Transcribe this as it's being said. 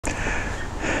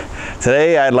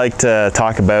Today I'd like to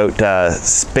talk about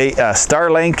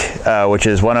Starlink, which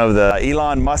is one of the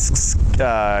Elon Musk's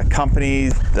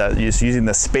companies that is using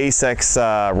the SpaceX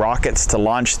rockets to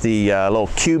launch the little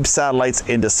cube satellites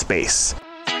into space.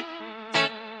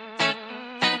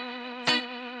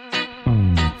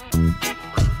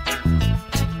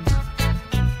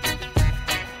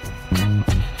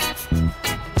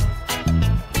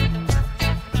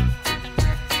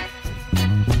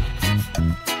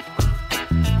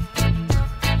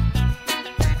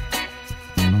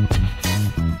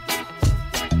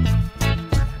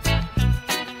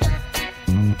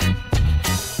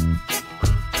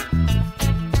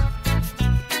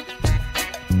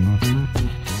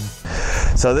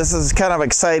 So this is kind of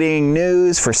exciting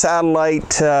news for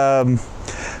satellite.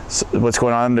 What's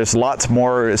going on? There's lots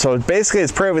more. So basically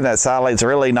it's proving that satellites are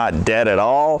really not dead at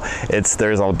all.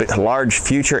 There's a large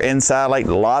future in satellite.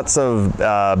 Lots of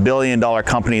billion-dollar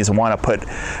companies want to put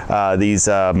these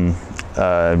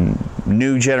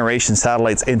new generation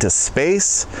satellites into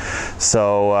space.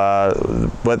 So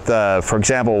for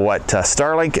example, what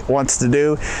Starlink wants to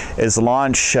do is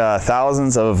launch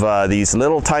thousands of these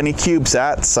little tiny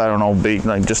CubeSats. I don't know,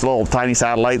 like just little tiny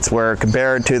satellites, where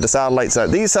compared to the satellites that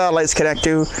these satellites connect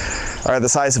to are the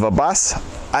size of a bus.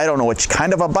 I don't know which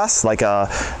kind of a bus, like a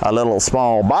little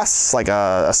small bus, like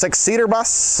a 6-seater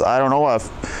bus. I don't know, a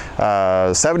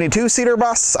 72-seater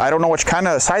bus. I don't know which kind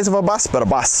of size of a bus, but a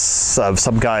bus of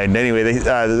some kind. Anyway,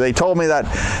 they told me that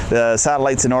the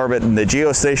satellites in orbit and the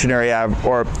geostationary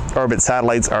orbit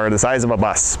satellites are the size of a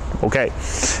bus. Okay,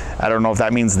 I don't know if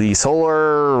that means the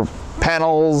solar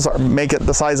panels make it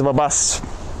the size of a bus.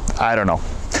 I don't know.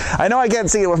 I know I can't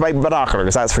see it with my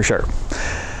binoculars, that's for sure.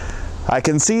 I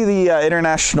can see the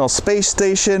International Space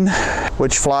Station,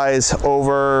 which flies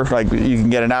over, like you can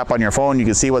get an app on your phone, you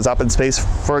can see what's up in space,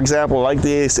 for example, like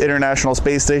the International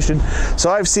Space Station.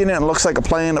 So I've seen it, and it looks like a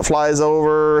plane that flies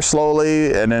over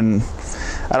slowly, and then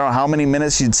I don't know how many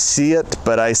minutes you'd see it,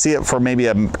 but I see it for maybe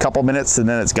a couple minutes and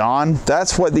then it's gone.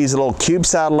 That's what these little cube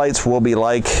satellites will be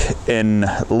like in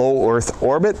low Earth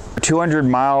orbit, 200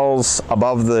 miles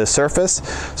above the surface.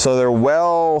 So they're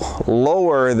well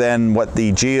lower than what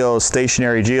the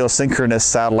geostationary, geosynchronous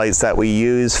satellites that we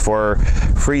use for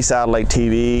free satellite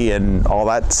TV and all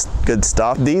that good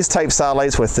stuff. These type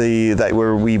satellites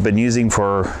we've been using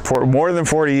for more than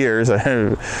 40 years.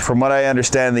 From what I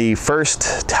understand, the first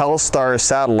Telstar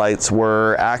satellites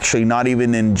were actually not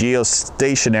even in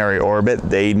geostationary orbit.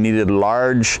 They needed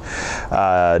large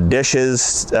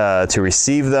dishes to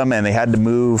receive them, and they had to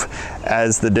move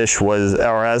as the dish was,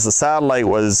 or as the satellite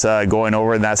was going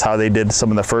over, and that's how they did some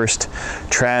of the first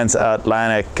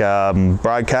transatlantic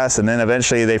broadcasts. And then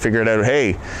eventually they figured out,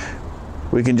 hey,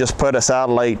 we can just put a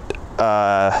satellite,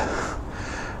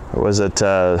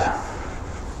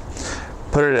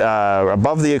 put it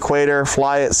above the equator,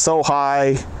 fly it so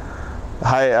high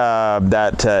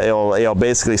that it'll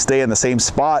basically stay in the same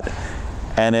spot,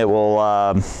 and it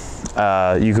will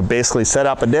you could basically set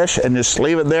up a dish and just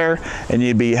leave it there, and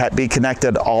you'd be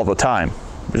connected all the time,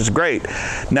 which is great.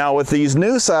 Now with these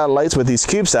new satellites, with these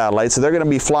cube satellites, they're going to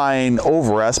be flying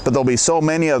over us, but there'll be so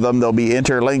many of them, they'll be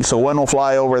interlinked. So one will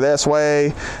fly over this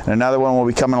way and another one will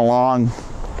be coming along.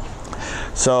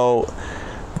 So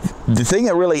the thing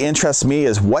that really interests me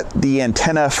is what the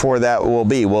antenna for that will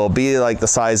be. Will it be like the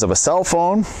size of a cell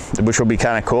phone, which will be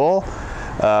kind of cool,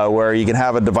 where you can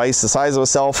have a device the size of a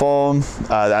cell phone.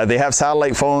 They have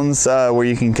satellite phones where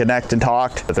you can connect and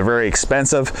talk, but they're very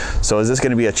expensive. So is this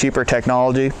going to be a cheaper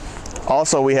technology?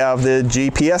 Also, we have the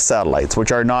GPS satellites,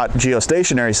 which are not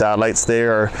geostationary satellites. They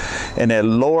are in a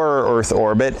lower Earth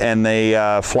orbit, and they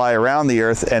fly around the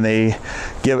Earth, and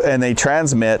they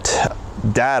transmit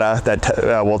data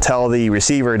that will tell the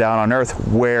receiver down on Earth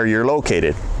where you're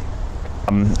located.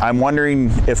 I'm wondering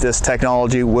if this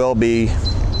technology will be,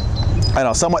 I don't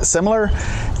know, somewhat similar,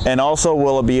 and also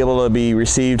will it be able to be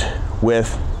received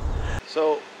with.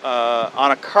 So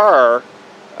on a car,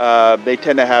 they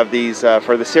tend to have these,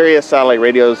 for the Sirius satellite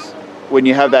radios, when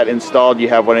you have that installed, you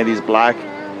have one of these black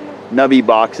nubby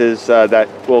boxes that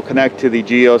will connect to the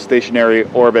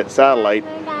geostationary orbit satellite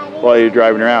while you're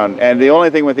driving around. And the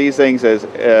only thing with these things is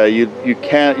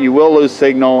you will lose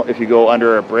signal if you go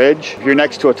under a bridge. If you're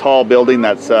next to a tall building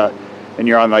and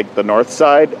you're on like the north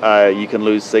side, you can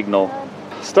lose signal.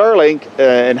 Starlink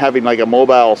and having like a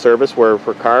mobile service where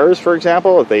for cars, for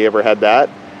example, if they ever had that,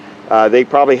 they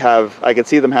probably have, I could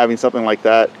see them having something like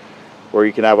that where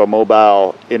you can have a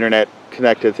mobile internet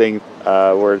connected thing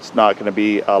where it's not going to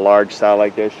be a large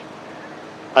satellite dish.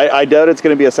 I doubt it's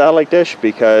going to be a satellite dish,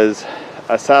 because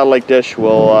a satellite dish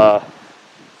will,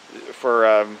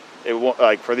 it won't,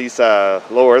 like for these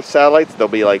low Earth satellites, they'll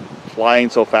be like flying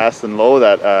so fast and low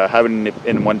that having it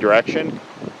in one direction,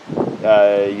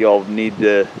 you'll need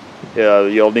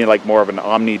like more of an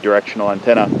omnidirectional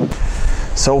antenna.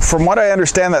 So from what I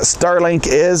understand that Starlink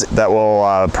is, that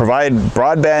will provide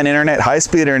broadband internet,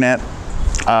 high-speed internet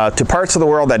to parts of the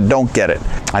world that don't get it.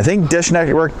 I think Dish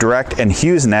Network, Direct, and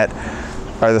HughesNet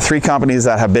are the three companies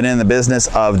that have been in the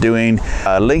business of doing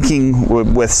linking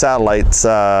with satellites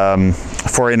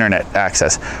for internet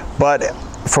access. But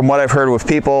from what I've heard with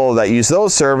people that use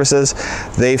those services,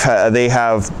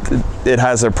 it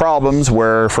has their problems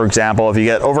where, for example, if you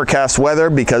get overcast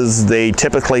weather, because they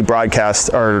typically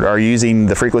broadcast are using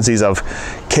the frequencies of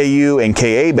KU and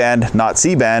KA band, not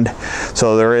C band,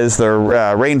 so there is the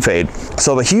rain fade.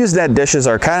 So the HughesNet dishes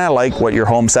are kind of like what your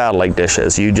home satellite dish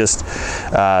is. You just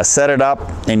set it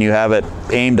up and you have it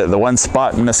aimed at the one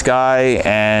spot in the sky,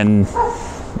 and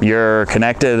you're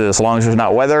connected. As long as there's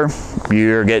not weather,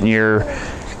 you're getting your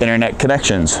internet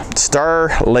connections.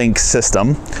 Starlink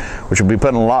system, which will be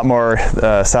putting a lot more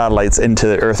satellites into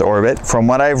the Earth orbit, from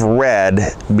what I've read,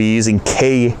 will be using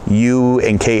KU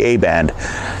and KA band.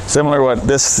 Similar to what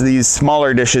these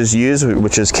smaller dishes use,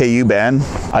 which is KU band.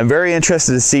 I'm very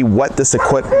interested to see what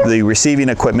the receiving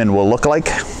equipment will look like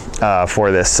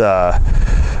for this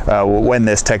when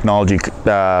this technology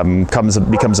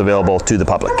becomes available to the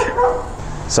public.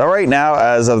 So right now,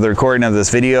 as of the recording of this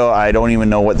video, I don't even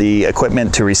know what the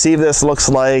equipment to receive this looks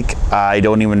like. I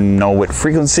don't even know what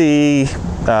frequency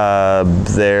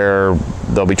they'll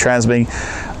be transmitting,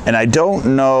 and I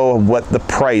don't know what the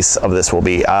price of this will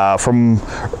be. From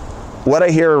what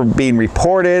I hear being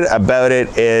reported about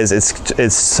it is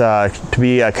it's to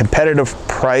be a competitive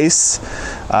price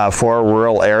for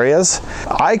rural areas.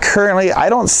 I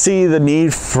don't see the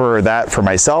need for that for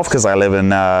myself, because I live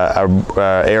in an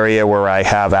area where I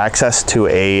have access to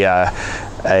a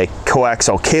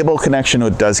coaxial cable connection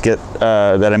that does get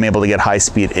that I'm able to get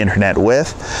high-speed internet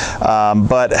with.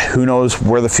 But who knows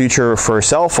where the future for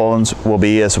cell phones will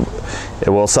be?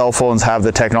 Will cell phones have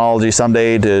the technology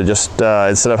someday to just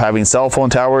instead of having cell phone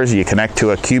towers, you connect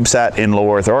to a CubeSat in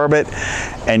low Earth orbit,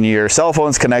 and your cell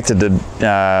phone's connected to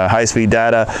high-speed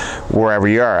data wherever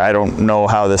you are. I don't know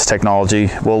how this technology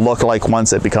will look like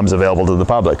once it becomes available to the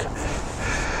public.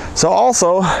 So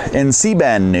also in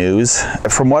C-band news,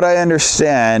 from what I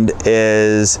understand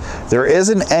is there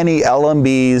isn't any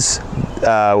LMBs,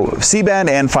 C-band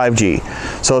and 5G.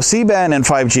 So C-band and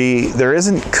 5G, there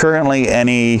isn't currently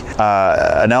any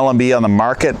an LMB on the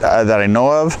market that I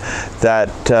know of that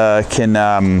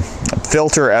can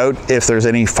filter out if there's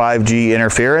any 5G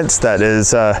interference that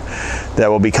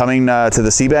will be coming to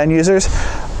the C-band users.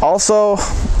 Also,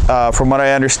 from what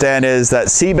I understand is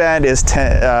that C-band is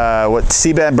what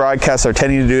C-band broadcasts are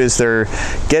tending to do is they're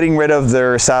getting rid of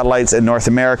their satellites in North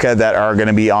America that are going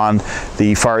to be on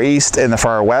the Far East and the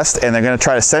Far West, and they're going to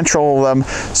try to central them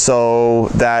so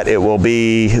that it will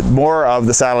be more of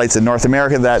the satellites in North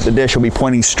America that the dish will be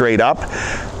pointing straight up,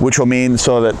 which will mean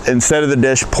so that instead of the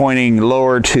dish pointing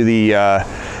lower to the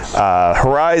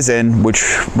horizon, which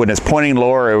when it's pointing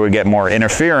lower, it would get more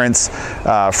interference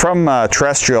from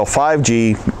terrestrial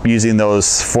 5G using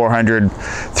those 3,000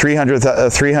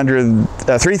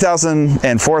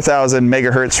 and 4,000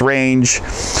 megahertz range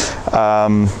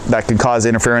that can cause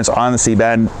interference on the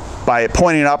C-band. By it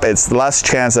pointing up, it's less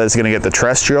chance that it's going to get the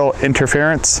terrestrial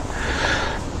interference.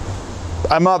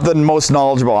 I'm not the most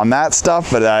knowledgeable on that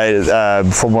stuff, but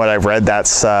from what I've read, that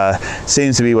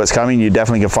seems to be what's coming. You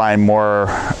definitely can find more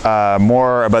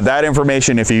about that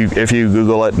information if you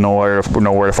Google it, know where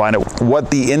to find it.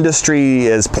 What the industry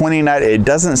is pointing at, it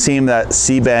doesn't seem that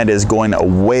C-band is going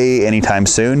away anytime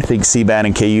soon. I think C-band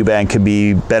and KU band could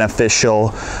be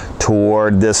beneficial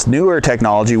toward this newer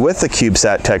technology with the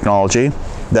CubeSat technology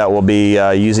that will be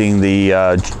using the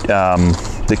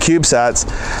CubeSats.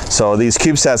 So these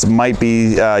CubeSats might be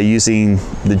using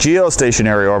the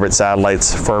geostationary orbit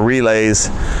satellites for relays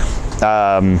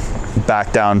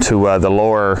back down to the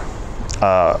lower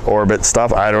orbit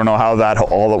stuff. I don't know how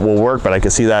all that will work, but I can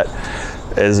see that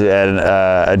as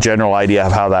a general idea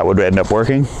of how that would end up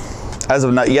working. As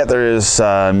of not yet, there is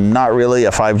not really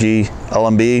a 5G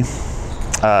LMB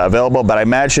available, but I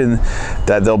imagine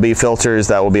that there'll be filters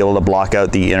that will be able to block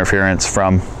out the interference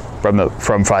from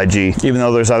 5G. Even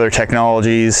though there's other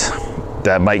technologies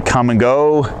that might come and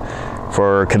go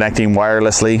for connecting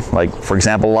wirelessly, like for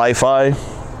example Li-Fi.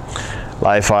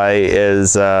 Li-Fi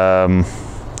is, I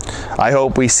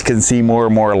hope we can see more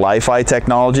and more Li-Fi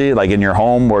technology, like in your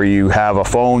home where you have a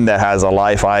phone that has a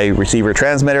Li-Fi receiver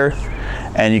transmitter,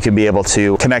 and you can be able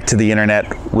to connect to the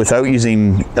internet without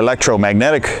using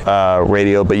electromagnetic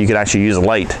radio, but you can actually use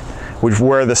light,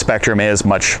 where the spectrum is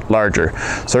much larger.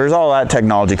 So there's all that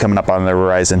technology coming up on the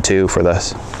horizon too for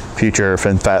this future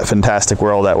fantastic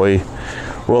world that we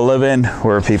will live in,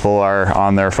 where people are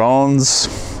on their phones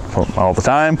all the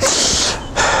time.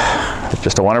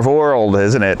 Just a wonderful world,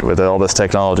 isn't it, with all this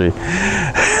technology?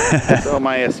 So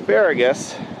my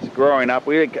asparagus is growing up.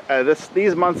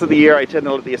 These months of the year, I tend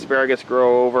to let the asparagus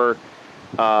grow over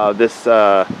this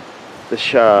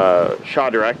Shaw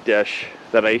Direct dish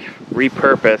that I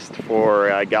repurposed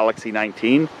for Galaxy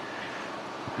 19.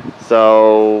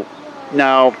 So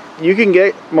now you can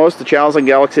get most of the channels on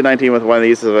Galaxy 19 with one of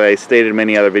these, as I stated in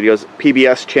many other videos.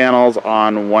 PBS channels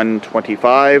on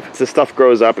 125. As the stuff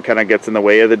grows up, it kind of gets in the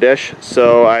way of the dish.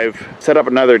 So I've set up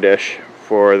another dish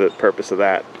for the purpose of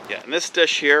that. Yeah, and this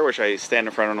dish here, which I stand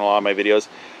in front of in a lot of my videos,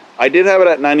 I did have it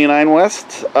at 99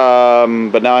 West,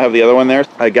 but now I have the other one there.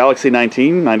 Galaxy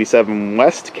 19, 97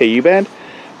 West, KU band,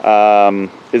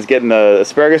 is getting the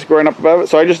asparagus growing up above it.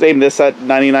 So I just aimed this at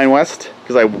 99 West,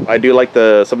 because I do like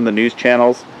some of the news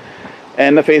channels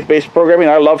and the faith-based programming.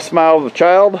 I love Smile of the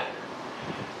Child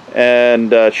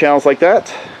and channels like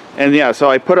that. And yeah, so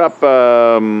I put up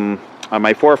on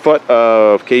my 4-foot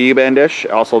of KU band dish.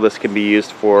 Also, this can be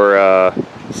used for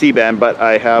C-band, but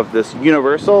I have this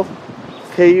universal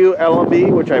KU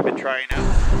LMB, which I've been trying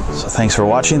out. So thanks for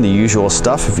watching the usual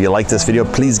stuff. If you like this video,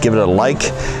 please give it a like.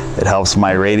 It helps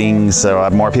my ratings so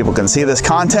more people can see this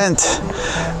content.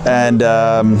 And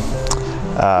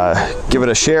give it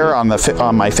a share on my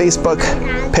Facebook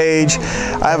page.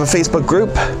 I have a Facebook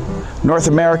group, North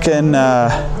American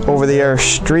over-the-air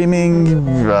streaming.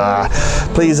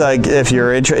 Please, if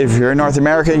you're in North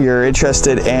America, you're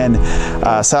interested in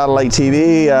satellite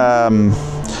TV.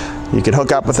 You can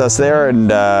hook up with us there, and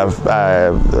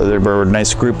we're a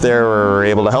nice group there. We're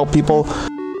able to help people.